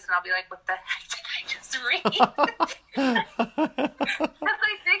pages and I'll be like, what the heck did I just read? Because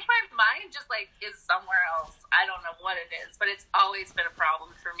I think my mind just like is somewhere else. I don't know what it is, but it's always been a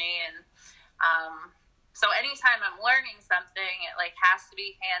problem for me. And so anytime I'm learning something, it like has to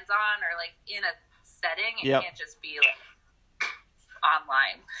be hands-on or like in a setting. It can't just be like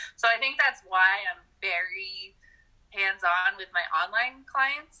online. So I think that's why I'm very hands-on with my online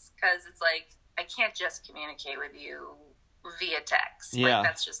clients, because it's like I can't just communicate with you via text. Yeah,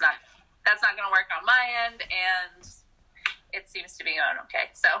 like, that's not going to work on my end, and it seems to be going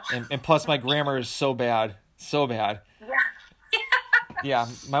okay. So and plus my grammar is so bad. Yeah. Yeah,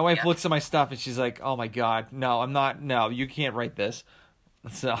 my wife looks at my stuff and she's like, "Oh my God, no, I'm not. No, you can't write this."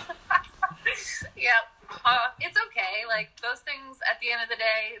 So yep, it's okay. Like those things at the end of the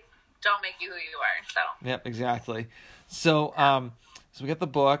day don't make you who you are. So yep, exactly. So so we got the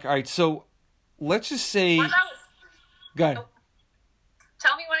book. All right, so let's just say. Go ahead.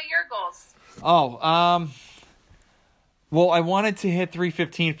 Tell me one of your goals. Oh, well, I wanted to hit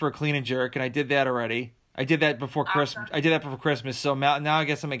 315 for a clean and jerk, and I did that already. I did that before Christmas. So now I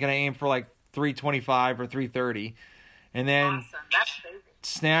guess I'm gonna aim for like 325 or 330, and then awesome. That's crazy.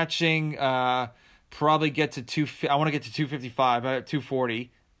 Snatching. Probably get to I want to get to 255.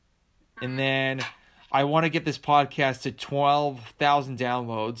 240. And then I want to get this podcast to 12,000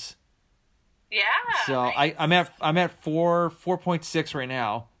 downloads. Yeah. So nice. I'm at 4.6 right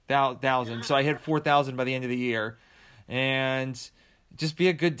now, 1,000. So I hit 4,000 by the end of the year, and just be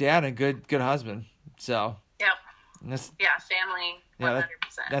a good dad and good husband. So yep. That's, family. 100%. Yeah,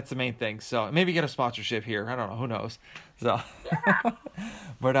 that's the main thing. So maybe get a sponsorship here. I don't know. Who knows? So. Yeah.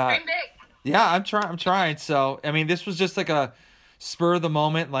 But dream big. Yeah, I'm trying. So I mean, this was just like a spur of the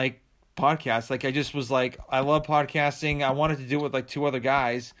moment like podcast. Like I just was like, I love podcasting. I wanted to do it with like two other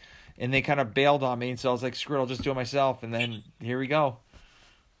guys, and they kind of bailed on me. And so I was like, screw it, I'll just do it myself. And then here we go.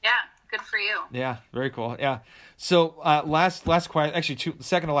 Yeah, good for you. Yeah, very cool. Yeah. So last question, actually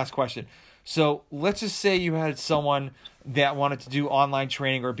second to last question. So let's just say you had someone that wanted to do online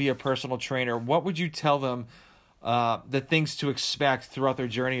training or be a personal trainer. What would you tell them the things to expect throughout their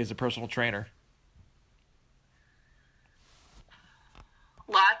journey as a personal trainer?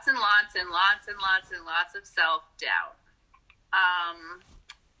 Lots and lots and lots and lots and lots of self-doubt.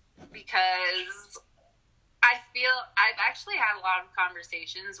 Because I feel I've actually had a lot of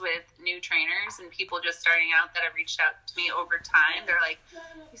conversations with new trainers and people just starting out that have reached out to me over time. They're like,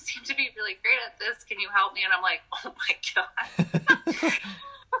 you seem to be really great at this. Can you help me? And I'm like, oh my God.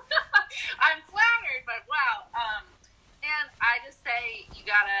 I'm flattered, but wow. And I just say you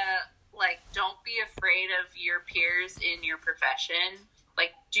gotta, like, don't be afraid of your peers in your profession.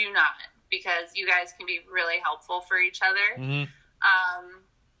 Like, do not, because you guys can be really helpful for each other. Mm-hmm.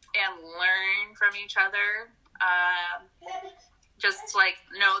 And learn from each other. Just like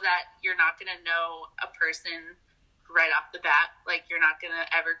know that you're not going to know a person right off the bat. Like you're not going to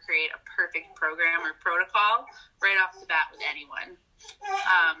ever create a perfect program or protocol right off the bat with anyone.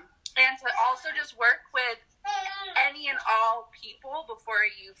 And to also just work with any and all people before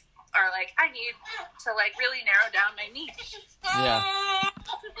you are like, I need to like really narrow down my niche. Yeah.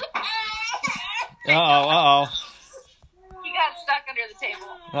 Uh-oh. He got stuck under the table.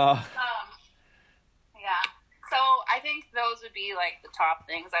 Yeah. So I think those would be like the top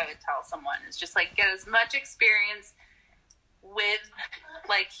things I would tell someone is just like get as much experience with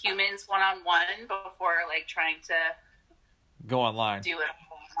like humans one-on-one before like trying to go online. Do it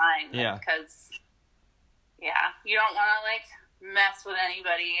online. Yeah. Because, yeah, you don't want to like mess with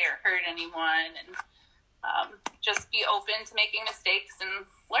anybody or hurt anyone, and just be open to making mistakes and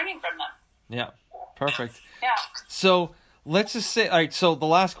learning from them. Yeah. Perfect. Yeah. So let's just say, all right, so the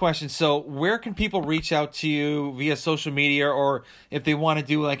last question. So where can people reach out to you via social media, or if they want to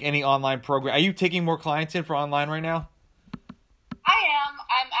do like any online program? Are you taking more clients in for online right now? I am.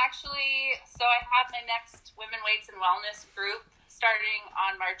 I'm actually, so I have my next Women Weights and Wellness group starting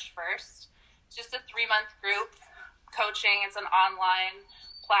on March 1st. It's just a 3-month group coaching. It's an online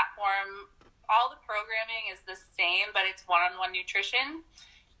platform. All the programming is the same, but it's one-on-one nutrition.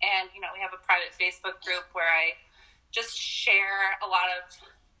 And, you know, we have a private Facebook group where I just share a lot of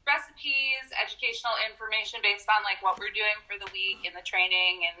recipes, educational information based on like what we're doing for the week and the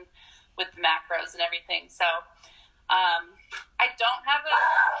training and with the macros and everything. So I don't have a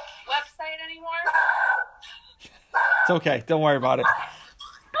website anymore. It's okay. Don't worry about it. Hang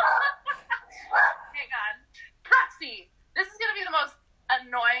on. Proxy. This is going to be the most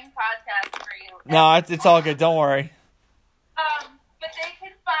annoying podcast for you. No, it's all good. Don't worry. But they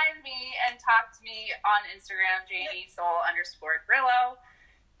can find me and talk to me on Instagram, JamieSoul_Grillo.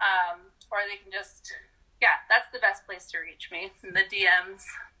 Or they can just, yeah, that's the best place to reach me, in the DMs.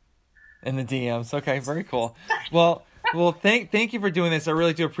 In the DMs. Okay, very cool. Well, thank you for doing this. I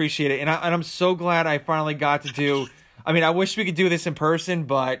really do appreciate it. And I'm so glad I finally got to do, I mean, I wish we could do this in person,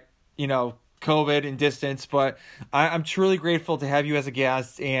 but, you know, COVID and distance, but I'm truly grateful to have you as a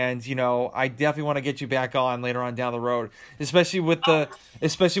guest, and you know I definitely want to get you back on later on down the road, especially with the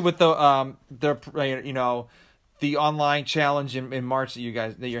you know the online challenge in March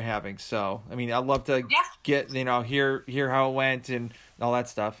that you're having. So I mean I'd love to get you know hear how it went and all that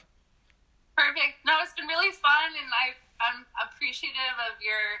stuff. Perfect. No, it's been really fun, and I'm appreciative of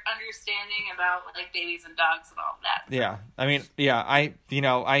your understanding about like babies and dogs and all of that. Yeah, I mean, yeah, I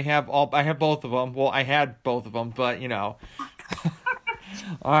have both of them. Well, I had both of them, but you know.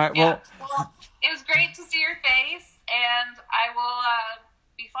 All right. Yeah. Well, it was great to see your face, and I will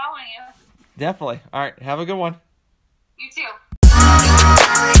be following you. Definitely. All right. Have a good one. You too.